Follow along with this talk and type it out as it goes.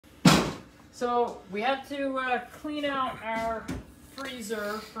So we had to clean out our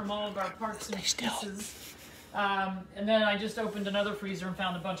freezer from all of our parts and pieces. And then I just opened another freezer and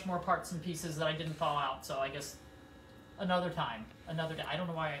found a bunch more parts and pieces that I didn't thaw out. So I guess another time, another day. I don't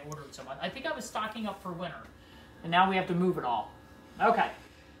know why I ordered so much. I think I was stocking up for winter. And now we have to move it all. Okay,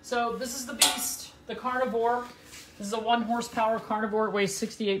 so this is the beast, the carnivore. This is a 1 horsepower carnivore. It weighs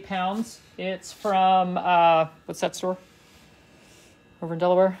 68 pounds. It's from, what's that store? Over in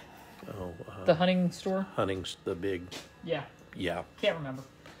Delaware? Oh, the hunting store? Hunting's the big... Yeah. Yeah. Can't remember.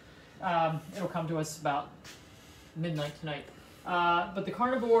 It'll come to us about midnight tonight. But the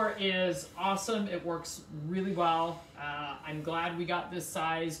carnivore is awesome. It works really well. I'm glad we got this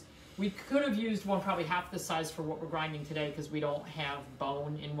size. We could have used one probably half the size for what we're grinding today because we don't have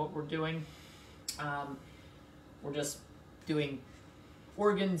bone in what we're doing. We're just doing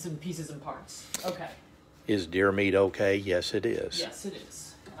organs and pieces and parts. Okay. Is deer meat okay? Yes, it is. Yes, it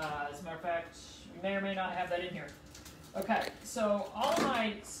is. As a matter of fact, we may or may not have that in here. Okay, so all of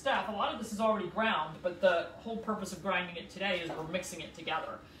my stuff, a lot of this is already ground, but the whole purpose of grinding it today is we're mixing it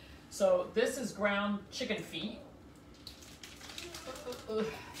together. So this is ground chicken feet. I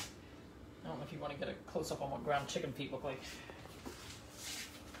don't know if you want to get a close-up on what ground chicken feet look like.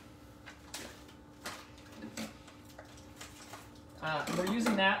 We're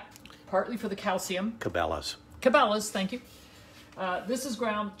using that partly for the calcium. Cabela's. Cabela's, thank you. This is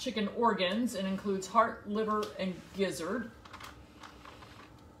ground chicken organs and includes heart, liver, and gizzard.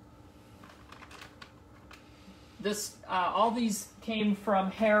 This, all these came from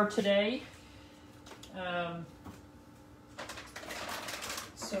Hair Today.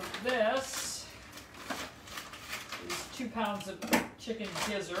 So this is 2 pounds of chicken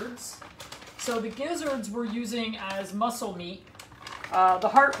gizzards. So the gizzards we're using as muscle meat. The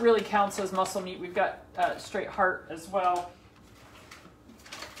heart really counts as muscle meat. We've got straight heart as well.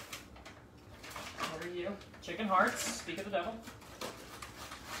 What are you? Chicken hearts. Speak of the devil.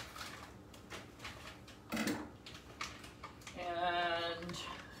 And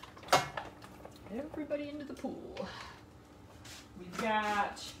everybody into the pool. We've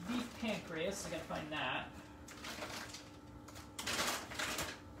got beef pancreas. I gotta find that.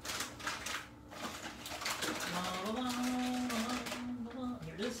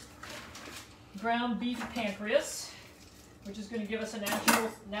 Here it is. Ground beef pancreas, which is going to give us a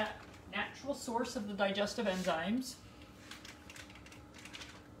natural source of the digestive enzymes.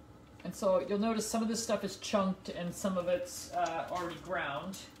 And so you'll notice some of this stuff is chunked and some of it's already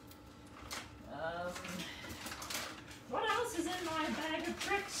ground. What else is in my bag of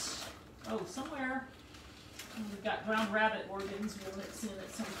tricks? Oh, somewhere we've got ground rabbit organs. We'll mix in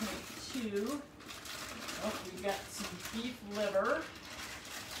at some point too. Oh, we've got some beef liver,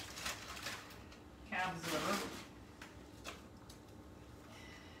 calf's liver.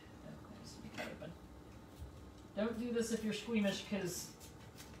 Don't do this if you're squeamish because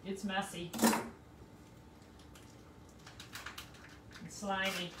it's messy and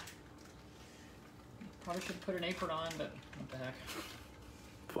slimy. Probably should put an apron on, but what the heck.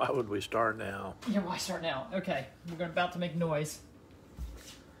 Why would we start now? Yeah, why start now? Okay, we're about to make noise.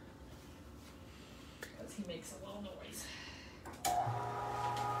 Because he makes a little noise.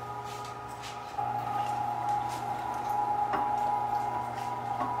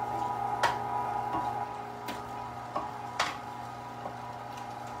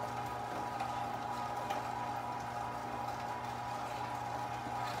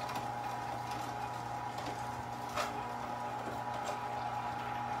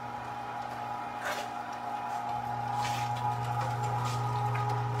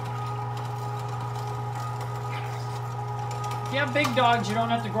 If you have big dogs, you don't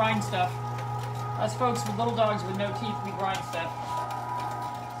have to grind stuff. Us folks with little dogs with no teeth, we grind stuff.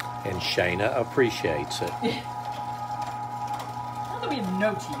 And Shayna appreciates it. Not that we have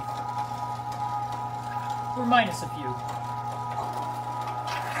no teeth. We're minus a few.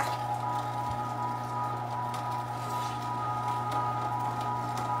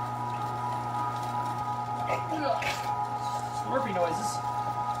 Slurpy noises.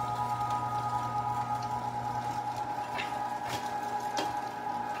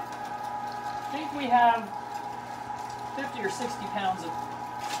 We have 50 or 60 pounds of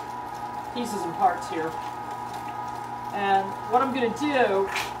pieces and parts here. And what I'm going to do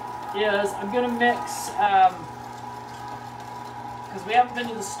is I'm going to mix, because we haven't been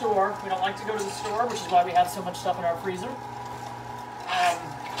to the store. We don't like to go to the store, which is why we have so much stuff in our freezer.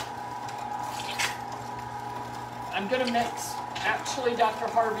 I'm going to mix, actually, Dr.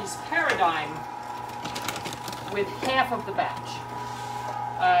 Harvey's Paradigm with half of the batch.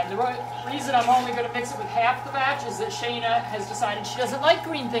 The reason I'm only going to mix it with half the batch is that Shayna has decided she doesn't like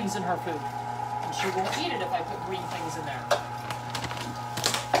green things in her food. and she won't eat it if I put green things in there.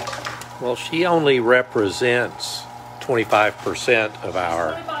 Well, she only represents 25% of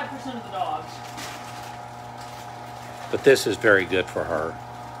our, 25% of the dogs. but this is very good for her.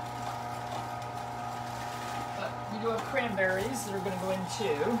 But we do have cranberries that are going to go in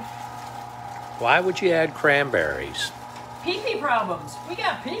too. Why would you add cranberries? Pee-pee problems. We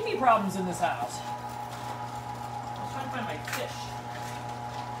got pee-pee problems in this house. I was trying to find my fish.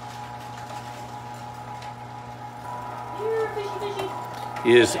 Here, fishy, fishy.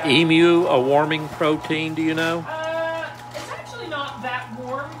 Is emu a warming protein, do you know? It's actually not that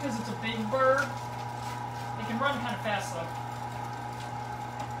warm because it's a big bird. They can run kind of fast though.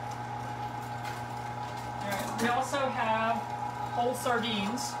 Alright, we also have whole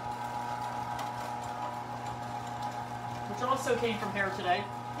sardines, which also came from here today.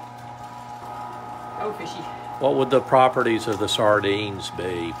 Oh, fishy. What would the properties of the sardines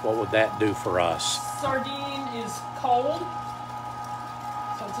be? What would that do for us? Sardine is cold,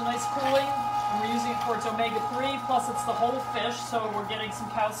 so it's a nice cooling, and we're using it for its omega-3, plus it's the whole fish, so we're getting some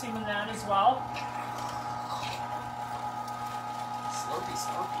calcium in that as well. Slurpy,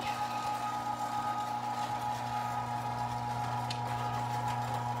 slurpy.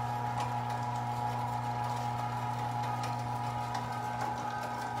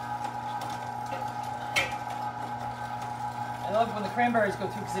 I love when the cranberries go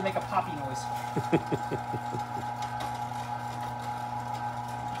through because they make a poppy noise.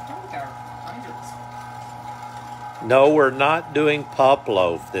 No, we're not doing pup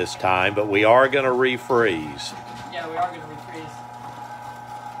loaf this time, but we are going to refreeze. Yeah, we are going to refreeze.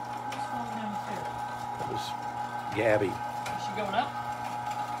 That was Gabby, Is she going up?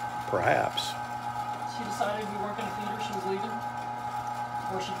 perhaps. She decided we weren't going to feed her, she was leaving.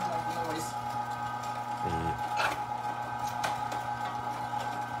 Or she didn't like the noise.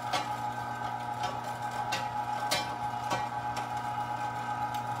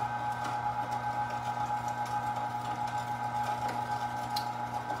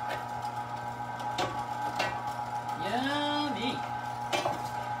 Yummy.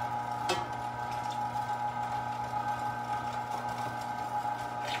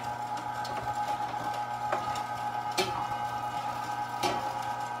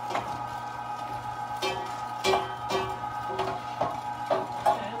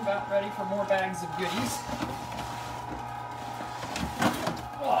 And about ready for more bags of goodies.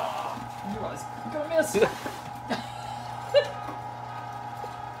 Oh, I knew I was gonna miss.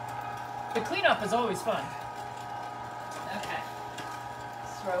 The cleanup is always fun. Okay.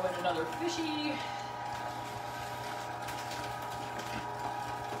 Let's throw in another fishy.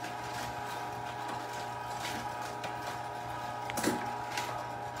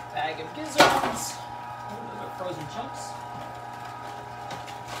 Bag of gizzards. Oh, those are frozen chunks.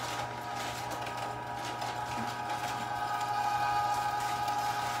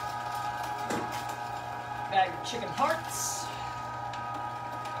 Bag of chicken hearts.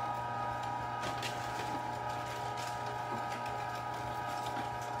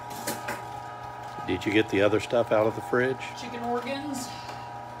 Did you get the other stuff out of the fridge? Chicken organs,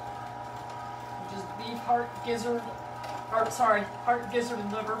 which is beef, heart, gizzard, heart, gizzard,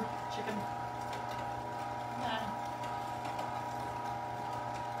 and liver. Chicken. Nah.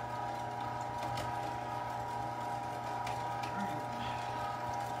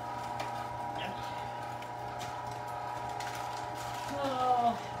 Yummy.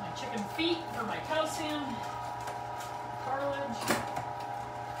 Oh, my chicken feet for my calcium, cartilage.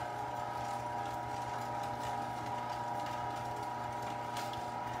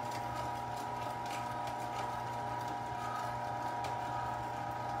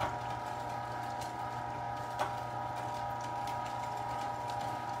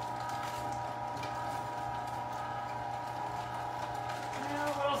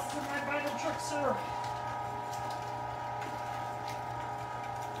 Sir.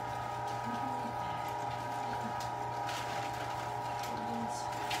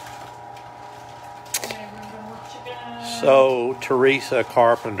 So, Teresa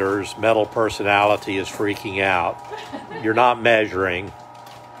Carpenter's metal personality is freaking out. You're not measuring.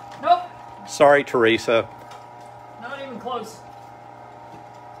 Nope. Sorry, Teresa. Not even close.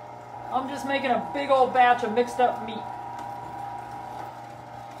 I'm just making a big old batch of mixed up meat.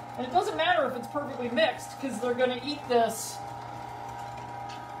 And it doesn't matter if it's perfectly mixed, because they're going to eat this.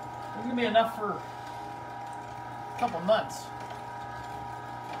 There's going to be enough for a couple months.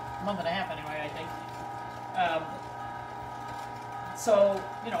 A month and a half anyway, I think. So,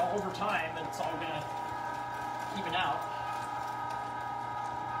 you know, over time, it's all going to even out.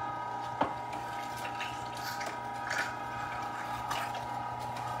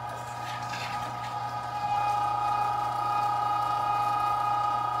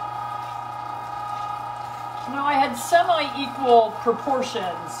 Now I had semi-equal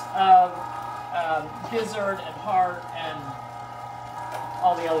proportions of gizzard and heart and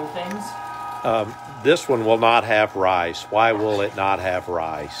all the other things. This one will not have rice. Why will it not have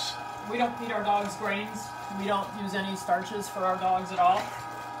rice? We don't feed our dogs grains. We don't use any starches for our dogs at all.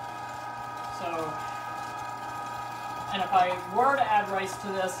 So, and if I were to add rice to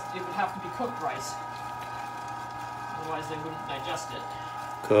this, it would have to be cooked rice. Otherwise they wouldn't digest it.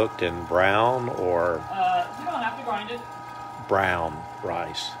 Cooked in brown or? You don't have to grind it. Brown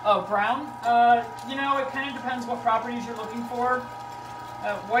rice. Oh, brown? You know, it kind of depends what properties you're looking for.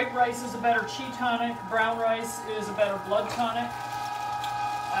 White rice is a better chi tonic. Brown rice is a better blood tonic.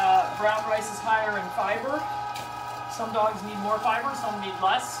 Brown rice is higher in fiber. Some dogs need more fiber, some need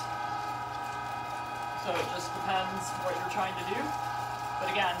less. So it just depends what you're trying to do. But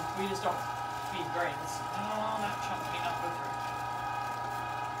again, we just don't feed grains. Oh, that chunk may not go through.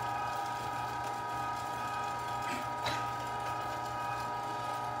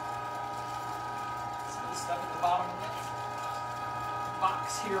 Some of the stuff at the bottom of the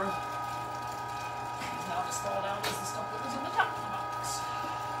box here is now just thawed out as the stuff that was in the top of the box.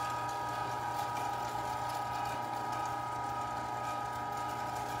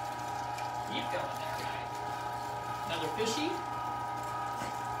 Keep going there. Another fishy.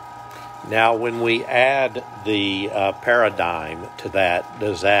 Now, when we add the paradigm to that,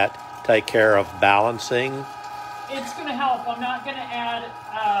 does that take care of balancing? It's going to help. I'm not going to add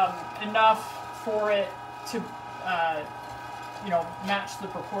enough for it to, match the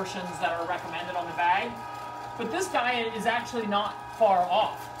proportions that are recommended on the bag. But this diet is actually not far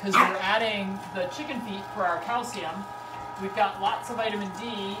off because we're adding the chicken feet for our calcium. We've got lots of vitamin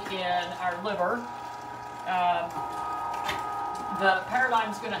D in our liver. The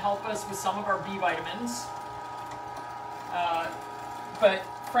paradigm is going to help us with some of our B vitamins. But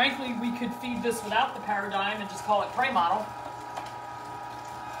frankly, we could feed this without the paradigm and just call it prey model.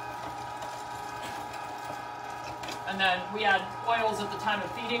 And then we add oils at the time of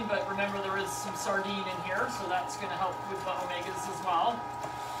feeding, but remember there is some sardine in here, so that's going to help with the omegas as well.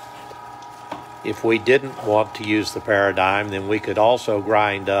 If we didn't want to use the paradigm, then we could also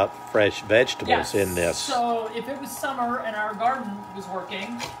grind up fresh vegetables in this. So if it was summer and our garden was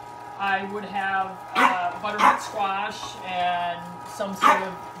working, I would have butternut squash and some sort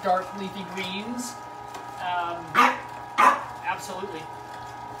of dark leafy greens. Absolutely.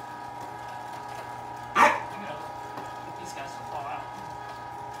 I'm gonna get these guys to fall out.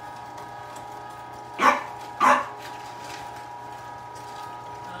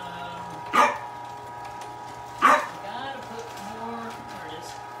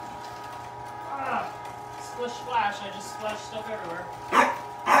 Splash, I just splashed stuff everywhere. I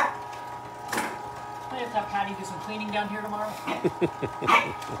have to have Patty do some cleaning down here tomorrow.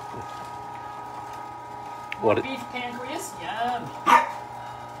 More beef pancreas, yum.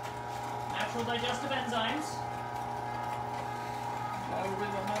 Natural digestive enzymes. Go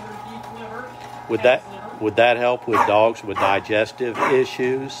with another beef liver. Would that help with dogs with digestive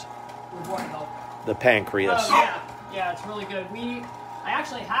issues? With what help? The pancreas. Oh yeah, it's really good. I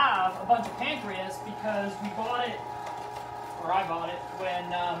actually have a bunch of pancreas because we bought it, or I bought it,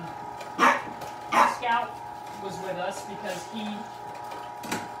 when Scout was with us because he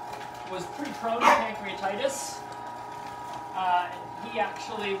was pretty prone to pancreatitis. He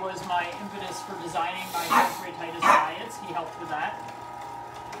actually was my impetus for designing my pancreatitis diets. He helped with that.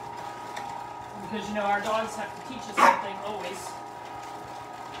 Because, our dogs have to teach us something always.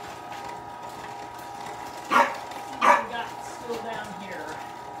 What we got still down here?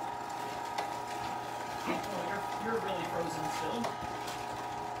 Oh, you're really frozen still.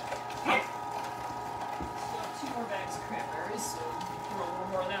 Still have 2 more bags of cranberries, so throw a little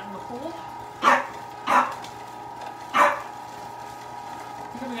more of that in the pool. I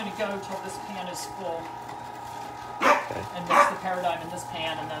think I'm going to go until this pan is full. Okay. And mix the paradigm in this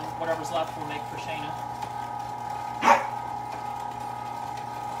pan, and then whatever's left we'll make for Shayna.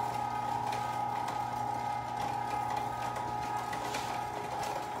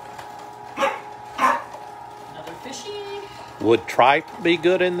 Another fishy. Would tripe be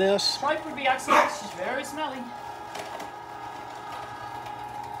good in this? Tripe would be excellent. She's very smelly.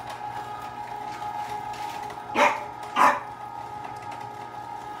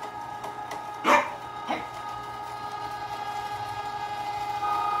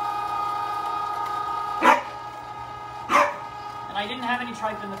 And I didn't have any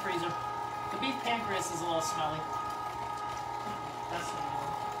tripe in the freezer. The beef pancreas is a little smelly. That's the one.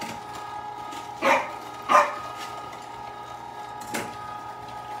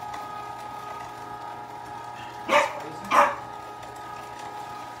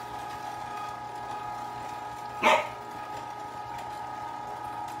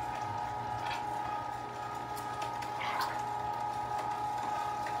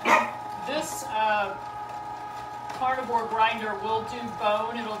 this carnivore grinder will do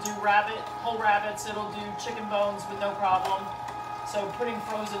bone, it'll do whole rabbits, it'll do chicken bones with no problem. So putting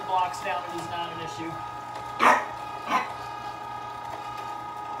frozen blocks down it is not an issue.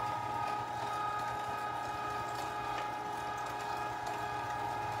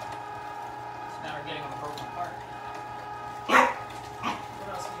 It's a matter of getting them broken apart. What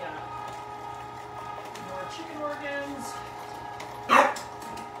else we got? More chicken organs.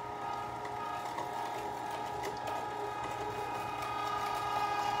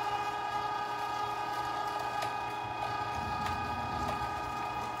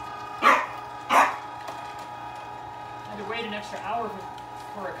 Wait an extra hour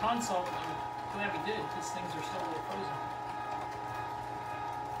for a consult, and I'm glad we did, because things are still a little frozen.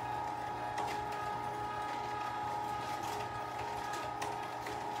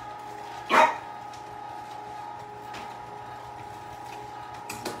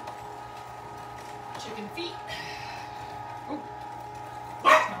 Chicken feet. Oh,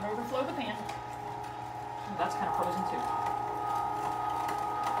 let's not overflow the pan. Oh, that's kind of frozen too.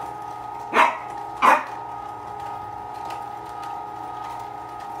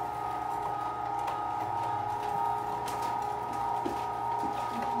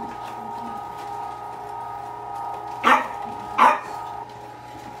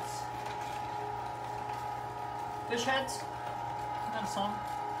 Fish heads? Isn't that a song?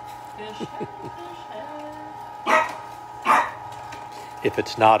 Fish head, fish head. If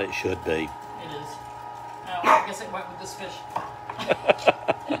it's not, it should be. It is. Oh, I guess it went with this fish.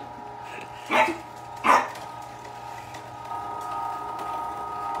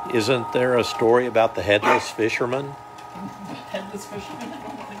 Isn't there a story about the headless fisherman? Headless fisherman? I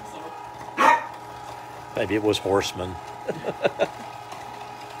don't think so. Maybe it was horseman.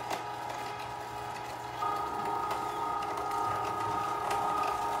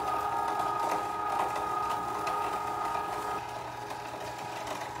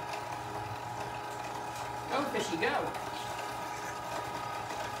 Go, fishy, go.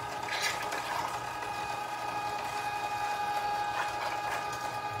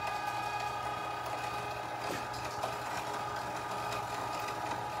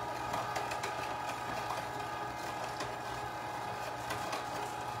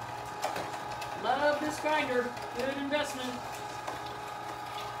 Love this grinder. Good investment.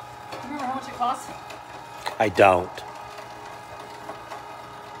 Do you remember how much it costs? I don't.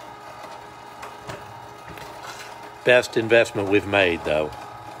 Best investment we've made, though.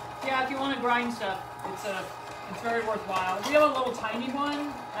 Yeah, if you want to grind stuff, it's very worthwhile. We have a little tiny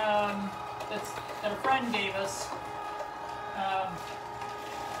one that a friend gave us. That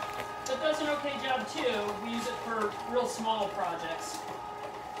does an okay job too. We use it for real small projects.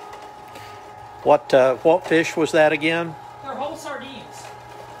 What fish was that again? They're whole sardines.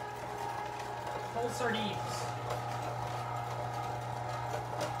 Whole sardines.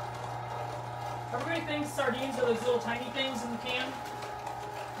 Everybody thinks sardines are those little tiny things in the can.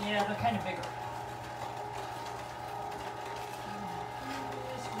 Yeah, they're kind of bigger.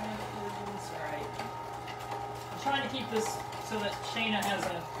 Alright. I'm trying to keep this so that Shayna has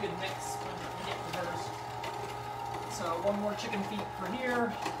a good mix when we get to hers. So one more chicken feet for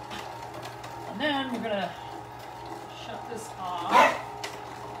here. And then we're going to shut this off.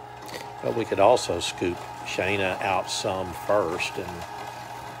 But we could also scoop Shayna out some first and...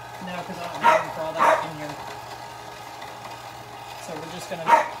 No, because I don't have room for all that in here. So we're just going to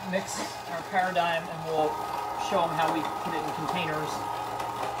mix our paradigm and we'll show them how we put it in containers.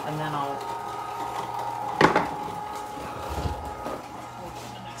 And then I'll...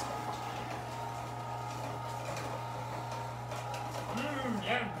 the next one.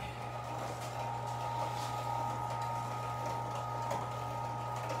 Yeah.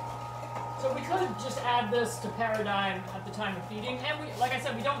 So we could just add this to paradigm at the time of feeding, and we, like I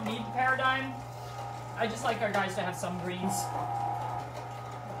said, we don't need the paradigm. I just like our guys to have some greens.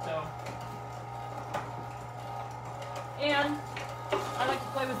 So, and I like to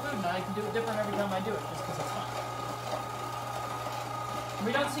play with food, and I can do it different every time I do it, just because it's fun.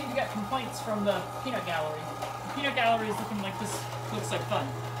 We don't seem to get complaints from the peanut gallery. The peanut gallery is looking like this looks like fun.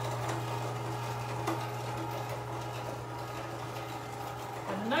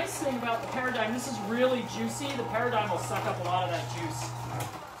 And the nice thing about the paradigm, this is really juicy. The paradigm will suck up a lot of that juice.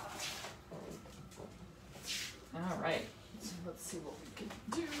 All right, so let's see what we can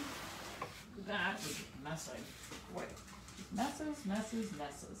do. That was a mess. Wait,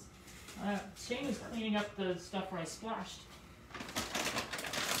 messes. Shane is cleaning up the stuff where I splashed.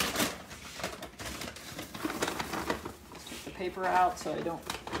 Take the paper out so I don't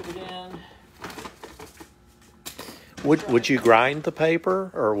put it in. Would you grind the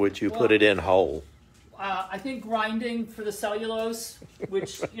paper, or would you put it in whole? I think grinding for the cellulose,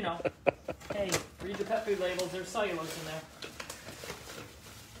 which, you know, hey, read the pet food labels, there's cellulose in there.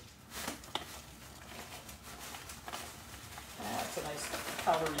 That's a nice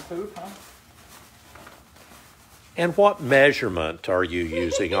powdery poop, huh? And what measurement are you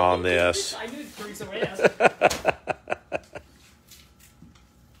using on this? I knew Teresa would ask.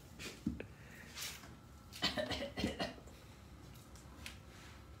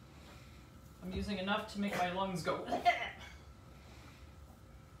 I'm using enough to make my lungs go.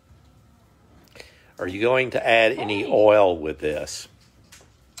 Are you going to add any oil with this?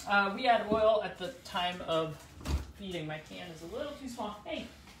 We add oil at the time of feeding. My can is a little too small. Hey,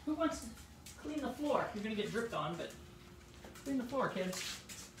 who wants to clean the floor? You're going to get dripped on, but clean the floor, kids.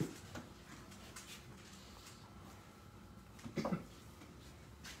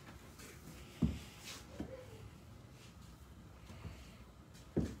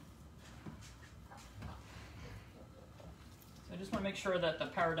 I just want to make sure that the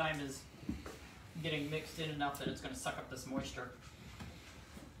paradigm is getting mixed in enough that it's going to suck up this moisture.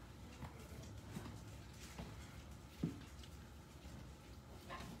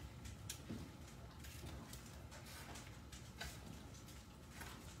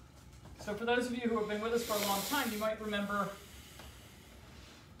 So for those of you who have been with us for a long time, you might remember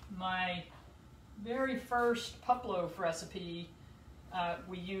my very first pup loaf recipe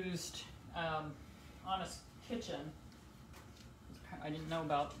we used Honest Kitchen. I didn't know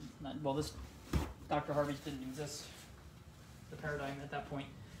about, well, this Dr. Harvey's didn't exist, the paradigm at that point.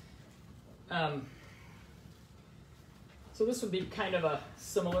 So this would be kind of a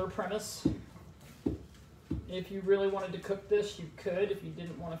similar premise. If you really wanted to cook this, you could. If you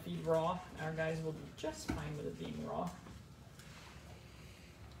didn't want to feed raw, our guys will be just fine with it being raw.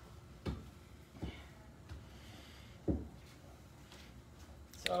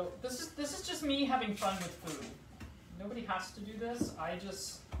 So this is just me having fun with food. Nobody has to do this. I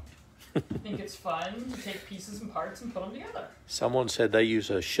just think it's fun to take pieces and parts and put them together. Someone said they use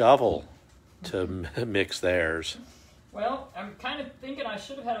a shovel to mix theirs. Well, I'm kind of thinking I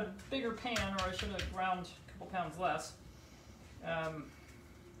should have had a bigger pan, or I should have ground a couple pounds less.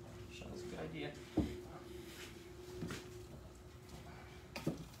 Shovel's a good idea.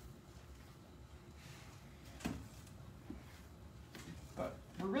 But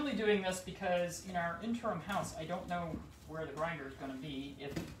we're really doing this because in our interim house, I don't know where the grinder is going to be,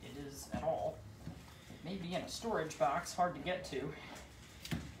 if it is at all. It may be in a storage box, hard to get to.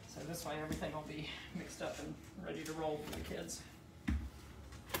 So this way everything will be mixed up and ready to roll for the kids.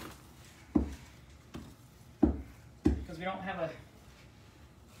 Because we don't have a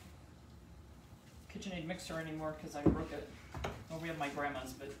KitchenAid mixer anymore because I broke it. Well, we have my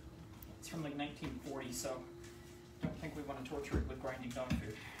grandma's, but it's from like 1940, so I don't think we want to torture it with grinding dog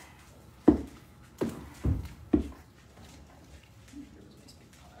food.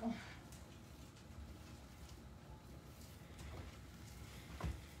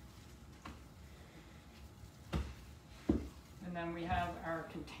 And then we have our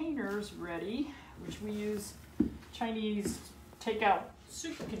containers ready, which we use Chinese takeout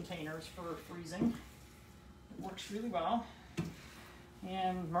soup containers for freezing. It works really well.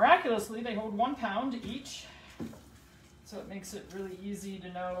 And miraculously, they hold 1 pound each. So it makes it really easy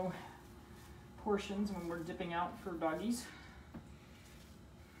to know portions when we're dipping out for doggies.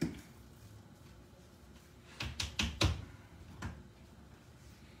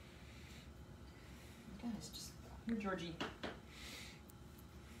 Guys, just here, Georgie.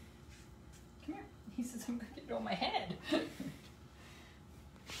 Come here. He says, I'm going to get it on my head.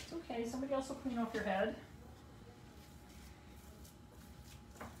 It's okay. Somebody else will clean off your head.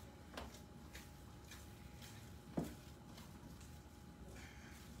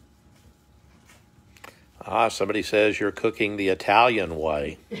 Somebody says you're cooking the Italian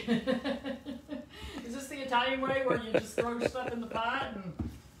way. Is this the Italian way where you just throw stuff in the pot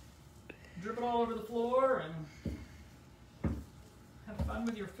and drip it all over the floor and have fun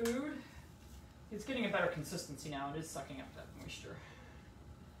with your food? It's getting a better consistency now. It is sucking up that moisture.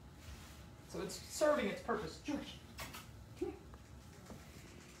 So it's serving its purpose. George, come here.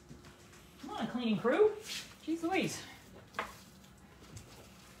 Come on, cleaning crew. Jeez Louise.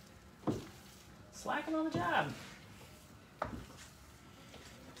 Slacking on the job.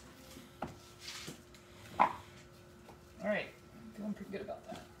 All right, I'm feeling pretty good about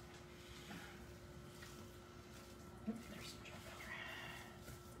that. Oop, there's some dry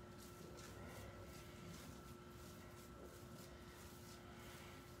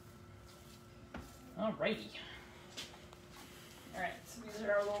powder. All righty. All right, so these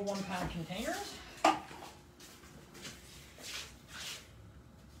are our little 1 pound containers.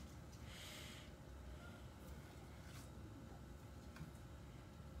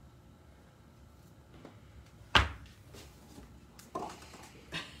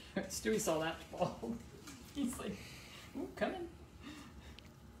 Stewie saw that fall. He's like, ooh, come in.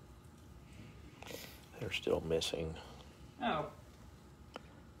 They're still missing. Oh.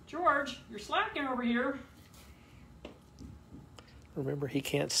 George, you're slacking over here. Remember, he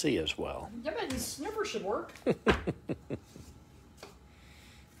can't see as well. Yeah, but his sniffer should work. Gonna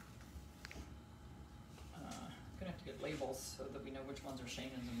have to get labels so that we know which ones are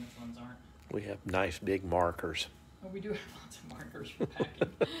Shannon's and which ones aren't. We have nice big markers. Oh, we do have lots of markers for packing.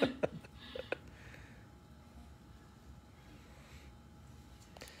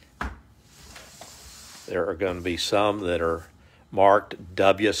 There are going to be some that are marked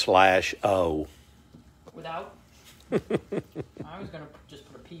W/O. Without? I was going to just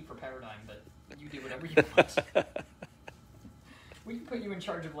put a P for paradigm, but you do whatever you want. We can put you in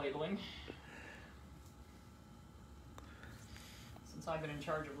charge of labeling. Since I've been in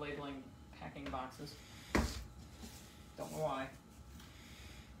charge of labeling packing boxes. Don't know why.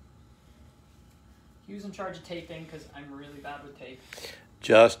 Hugh's in charge of taping because I'm really bad with tape.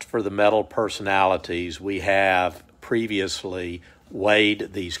 Just for the metal personalities, we have previously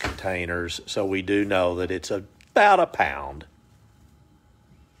weighed these containers, so we do know that it's about a pound.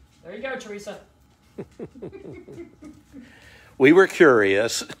 There you go, Teresa. We were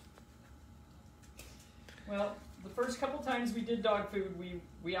curious. Well, the first couple times we did dog food,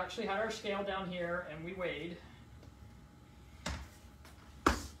 we actually had our scale down here and we weighed.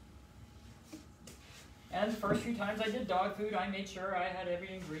 And the first few times I did dog food, I made sure I had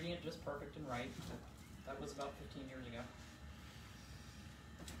every ingredient just perfect and right. That was about 15 years ago.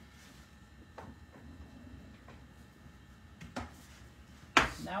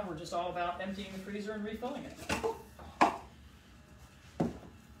 Now we're just all about emptying the freezer and refilling it.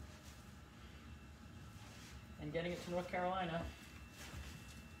 And getting it to North Carolina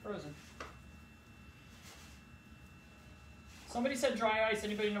frozen. Somebody said dry ice.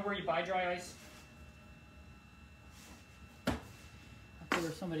 Anybody know where you buy dry ice? I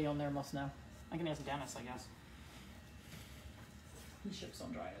figure somebody on there must know. I can ask Dennis, I guess. He ships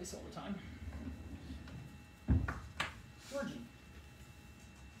on dry ice all the time. Georgie,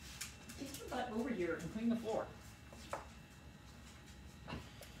 get your butt over here and clean the floor.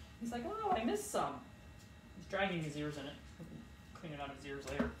 He's like, oh, I missed some. He's dragging his ears in it. Clean it out of his ears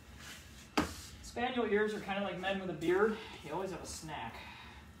later. Spaniel ears are kind of like men with a beard. You always have a snack.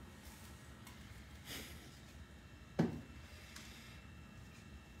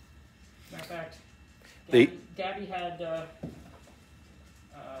 Matter of fact, Gabby had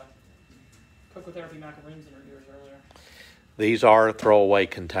cocotherapy macaroons in her ears earlier. These are throwaway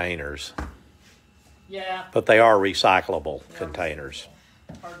containers. Yeah. But they are recyclable containers.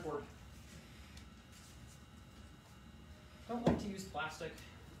 Recyclable. Cardboard. Don't like to use plastic.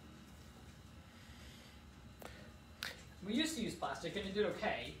 We used to use plastic and it did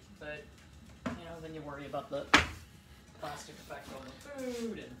okay, but you know, then you worry about the plastic effect on the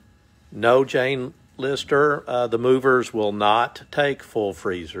food and No, Jane Lister, the movers will not take full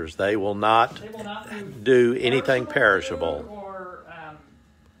freezers. They will not do anything perishable. Or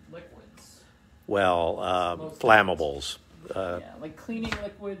liquids. Well, flammables. Yeah, like cleaning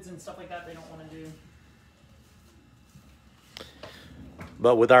liquids and stuff like that they don't want to do.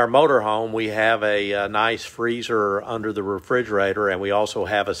 But with our motorhome, we have a nice freezer under the refrigerator, and we also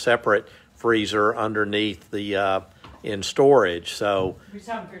have a separate freezer underneath the in storage. So we just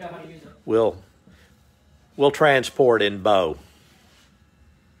haven't figured out how to use it. We'll transport in Bo.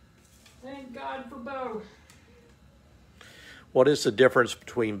 Thank God for Bo. What is the difference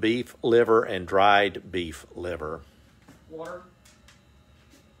between beef liver and dried beef liver? Water.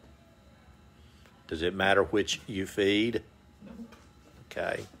 Does it matter which you feed? No.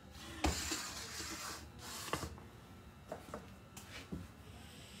 Okay.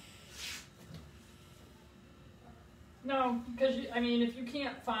 No, because I mean, if you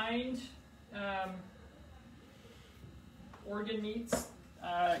can't find organ meats,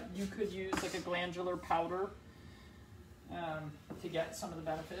 you could use like a glandular powder to get some of the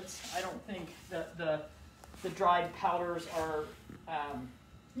benefits. I don't think that the dried powders are,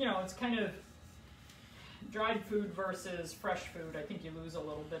 you know, it's kind of dried food versus fresh food. I think you lose a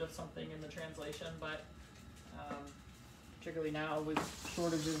little bit of something in the translation, but particularly now with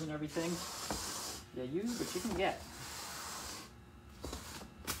shortages and everything, yeah, use what you can get.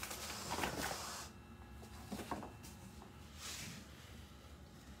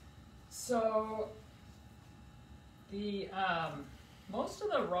 So the most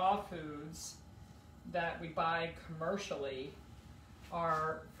of the raw foods that we buy commercially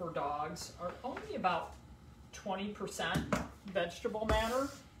are for dogs are only about 20% vegetable matter.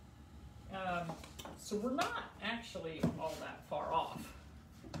 So we're not actually all that far off.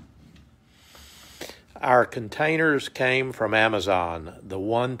 Our containers came from Amazon. The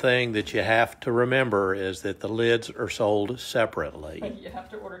one thing that you have to remember is that the lids are sold separately. You have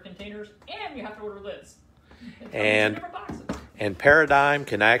to order containers and you have to order lids. And Paradigm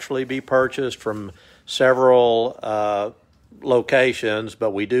can actually be purchased from several locations,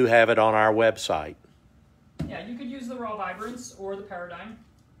 but we do have it on our website. Yeah, you could use the Raw Vibrance or the Paradigm.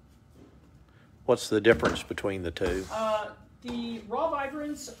 What's the difference between the two? The Raw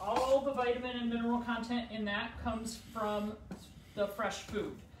Vibrance, all the vitamin and mineral content in that comes from the fresh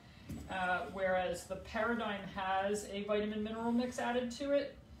food. Whereas the Paradigm has a vitamin mineral mix added to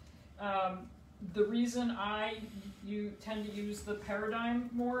it. The reason you tend to use the Paradigm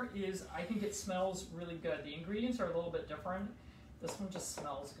more is I think it smells really good. The ingredients are a little bit different. This one just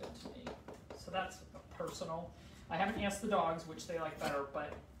smells good to me. So that's personal. I haven't asked the dogs which they like better,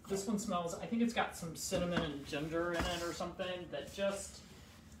 but this one smells, I think it's got some cinnamon and ginger in it or something that just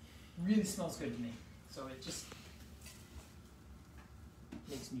really smells good to me. So it just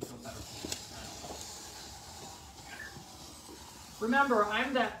makes me feel better. Remember,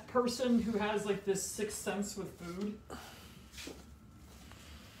 I'm that person who has like this sixth sense with food.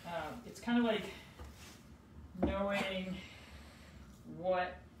 It's kind of like knowing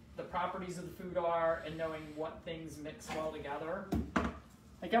what the properties of the food are and knowing what things mix well together.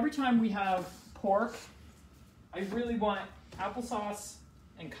 Like every time we have pork, I really want applesauce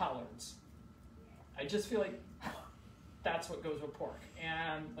and collards. I just feel like that's what goes with pork.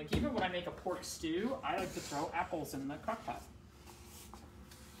 And like even when I make a pork stew, I like to throw apples in the crock pot.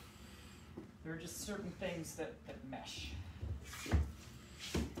 There are just certain things that mesh.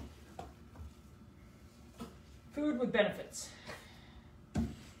 Food with benefits.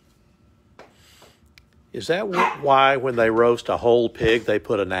 Is that why when they roast a whole pig, they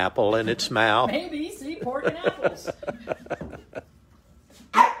put an apple in its mouth? Maybe. See, pork and apples.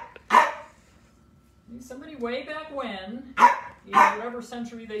 Somebody way back when, in whatever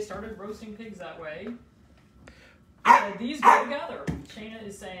century they started roasting pigs that way, said these go together. Shayna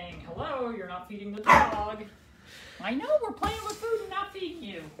is saying, hello, you're not feeding the dog. I know, we're playing with food and not feeding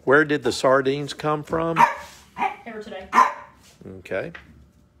you. Where did the sardines come from? Hair Today. Okay.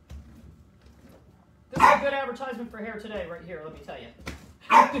 This is a good advertisement for Hair Today right here, let me tell you.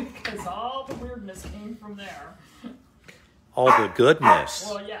 Because all the weirdness came from there. All the goodness.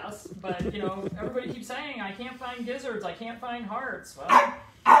 Well, yes, but, you know, everybody keeps saying, I can't find gizzards, I can't find hearts. Well,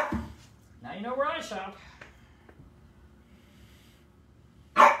 now you know where I shop.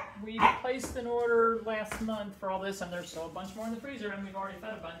 We placed an order last month for all this, and there's still a bunch more in the freezer, and we've already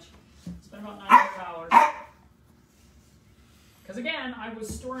fed a bunch. It's been about $900. Because, again, I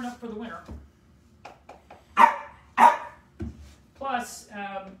was storing up for the winter. Plus,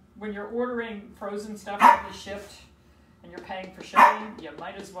 when you're ordering frozen stuff to be shipped and you're paying for shipping, you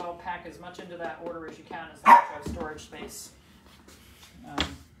might as well pack as much into that order as you can as long as you have storage space to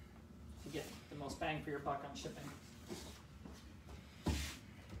get the most bang for your buck on shipping.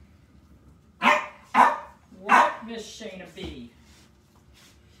 What, Miss Shayna B?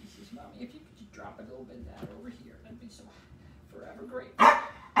 She says, Mommy, if you could just drop a little bit of that over here, that'd be so forever great.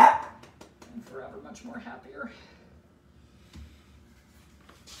 And forever much more happier.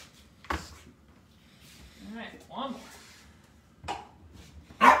 All right, one more.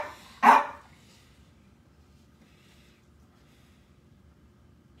 I'm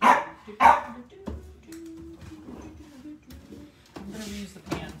going to reuse the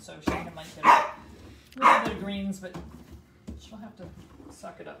pan, so Shayna might get a little bit of greens, but she'll have to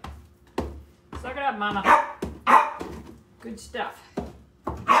suck it up. Suck it up, Mama. Good stuff.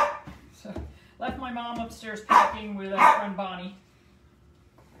 So, left my mom upstairs packing with our friend Bonnie.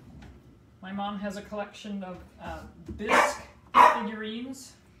 My mom has a collection of bisque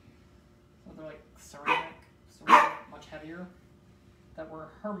figurines. So they're like ceramic, much heavier, that were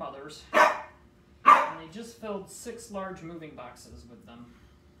her mother's. And they just filled 6 large moving boxes with them.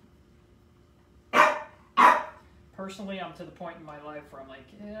 Personally, I'm to the point in my life where I'm like,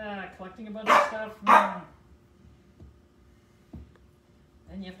 yeah, collecting a bunch of stuff,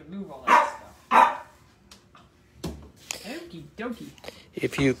 then you have to move all that stuff. Okie dokie.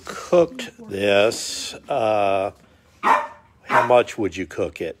 If you cooked this, how much would you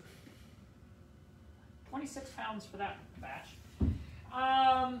cook it? 26 pounds for that batch.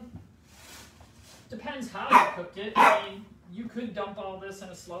 Depends how you cooked it. I mean, you could dump all this in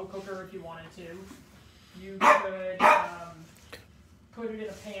a slow cooker if you wanted to. You could put it in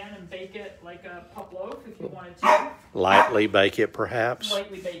a pan and bake it like a pup loaf if you wanted to. Lightly bake it, perhaps?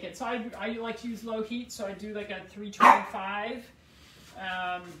 Lightly bake it. So I like to use low heat, so I do like a 325.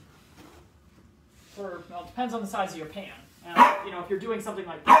 Well, it depends on the size of your pan. You know, if you're doing something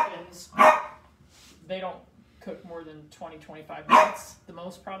like chickens, they don't cook more than 20-25 minutes, the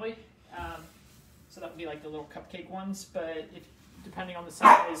most probably. So that would be like the little cupcake ones, but depending on the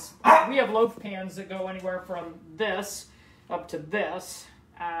size, we have loaf pans that go anywhere from this up to this,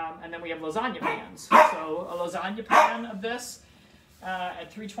 and then we have lasagna pans. So a lasagna pan of this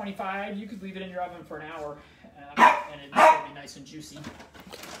at 325, you could leave it in your oven for an hour, and it'd still be nice and juicy.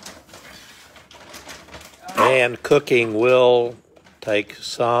 And cooking will take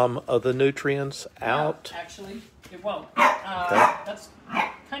some of the nutrients out? Actually, it won't. That's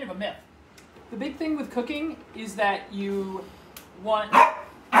kind of a myth. The big thing with cooking is that you want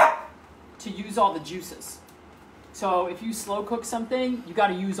to use all the juices. So if you slow cook something, you got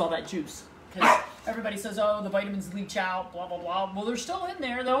to use all that juice. Because everybody says, oh, the vitamins leach out, blah, blah, blah. Well, they're still in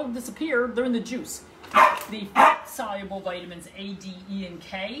there. They'll disappear. They're in the juice. The fat-soluble vitamins A, D, E, and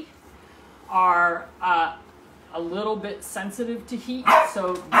K are a little bit sensitive to heat,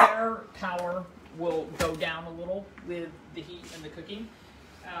 so their power will go down a little with the heat and the cooking.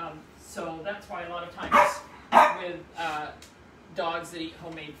 So that's why a lot of times with dogs that eat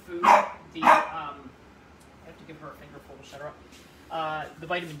homemade food, I have to give her a fingerful to shut her up. The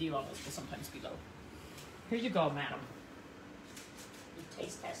vitamin D levels will sometimes be low. Here you go, madam. You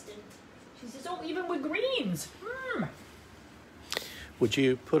taste tested. She says, oh, even with greens. Would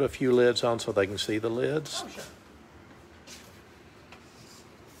you put a few lids on so they can see the lids? Oh, sure.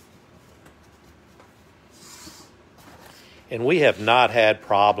 And we have not had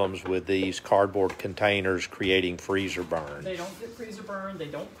problems with these cardboard containers creating freezer burn. They don't get freezer burn. They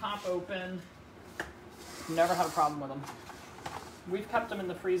don't pop open. Never had a problem with them. We've kept them in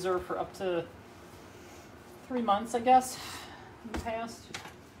the freezer for up to 3 months, I guess, in the past.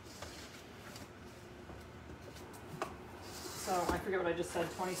 So I forget what I just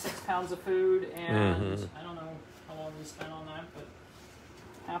said, 26 pounds of food, and I don't know how long we spent on that, but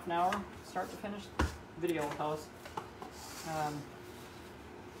half an hour, start to finish. Video will tell us.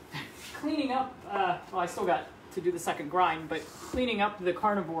 Cleaning up, well, I still got to do the second grind, but cleaning up the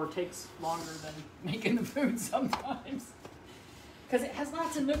carnivore takes longer than making the food sometimes. Because it has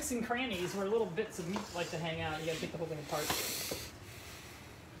lots of nooks and crannies where little bits of meat like to hang out. You gotta take the whole thing apart.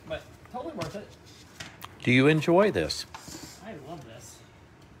 But totally worth it. Do you enjoy this? I love this.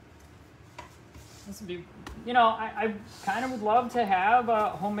 This would be, you know, I kind of would love to have a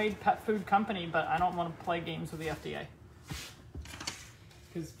homemade pet food company, but I don't want to play games with the FDA.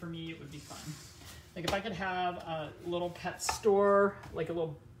 Because for me, it would be fun. Like if I could have a little pet store, like a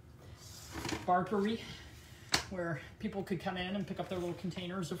little barkery, where people could come in and pick up their little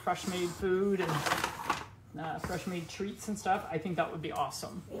containers of fresh made food and fresh made treats and stuff, I think that would be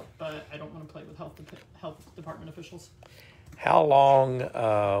awesome. But I don't want to play with health department officials. How long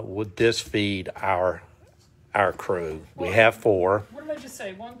would this feed our crew? We have 4. What did I just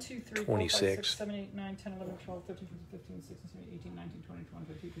say? 1, 2, 3, 4, 5, 6, 7, 8, 9, 10, 11, 12, 13, 14, 15, 16, 17, 18, 19, 20, 21,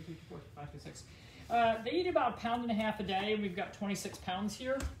 22, 23, 24, 25, 26. They eat about 1.5 pounds a day, and we've got 26 pounds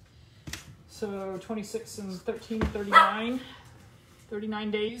here. So 26 and 13, 39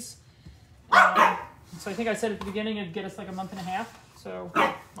 days. So I think I said at the beginning it'd get us like a month and a half. So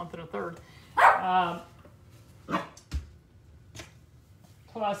a month and a third.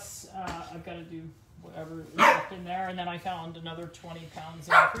 Plus, I've got to do whatever is left in there, and then I found another 20 pounds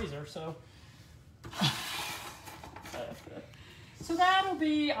in the freezer. So that'll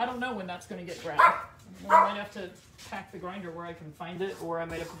be, I don't know when that's going to get grabbed. I might have to pack the grinder where I can find it, or I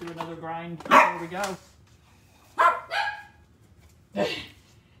might have to do another grind before we go.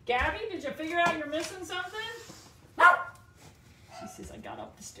 Gabby, did you figure out you're missing something? She says, I got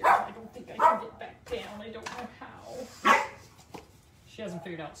up the stairs. I don't think I can get back down. I don't know how. She hasn't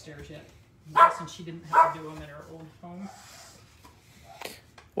figured out stairs yet, since she didn't have to do them in her old home.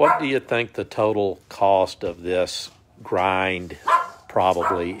 What do you think the total cost of this grind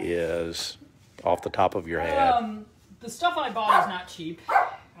probably is off the top of your head? The stuff I bought is not cheap.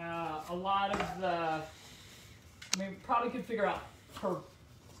 A lot of the, I mean, probably could figure out per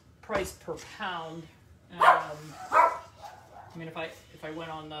price per pound. I mean, if I went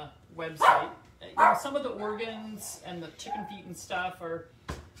on the website, you know, some of the organs and the chicken feet and stuff are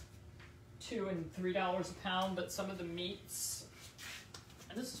 $2 and $3 a pound, but some of the meats,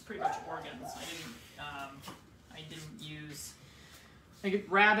 and this is pretty much organs. I didn't use, like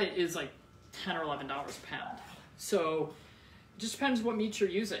rabbit is like $10 or $11 a pound. So it just depends what meat you're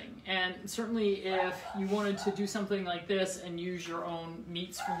using. And certainly if you wanted to do something like this and use your own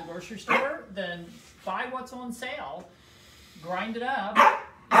meats from the grocery store, then buy what's on sale, grind it up,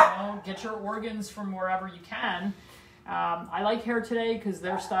 you know, get your organs from wherever you can. I like Hair Today because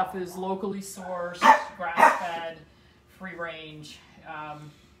their stuff is locally sourced, grass-fed, free range.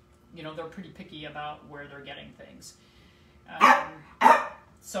 you know, they're pretty picky about where they're getting things.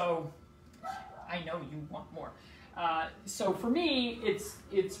 So I know you want more. So for me,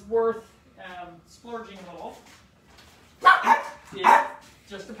 it's worth splurging a little. It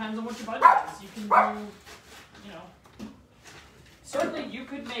just depends on what your budget is. You can do, you know, certainly you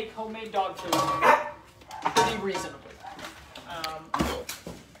could make homemade dog food pretty reasonably.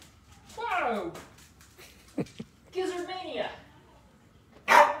 Whoa! Gizzard mania!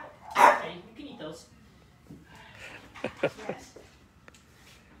 Okay, you can eat those. Yes.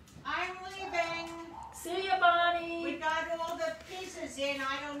 I'm leaving. See ya, Bonnie! We got all the pieces in.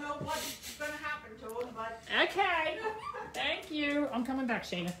 I don't know what's going to happen to them, but... Okay. Thank you. I'm coming back,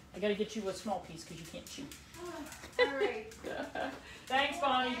 Shayna. I gotta get you a small piece because you can't chew. All right. Thanks,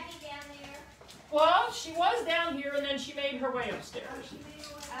 Bonnie. Annie down there? Well, she was down here and then she made her way upstairs.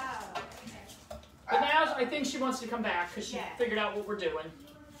 Oh, okay. But now I think she wants to come back because she Yeah. figured out what we're doing.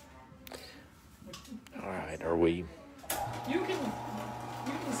 All right, are we? You can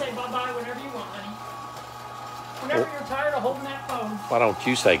say bye-bye whenever you want, honey. Whenever you're tired of holding that phone. Why don't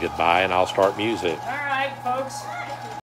you say goodbye and I'll start music? All right, folks.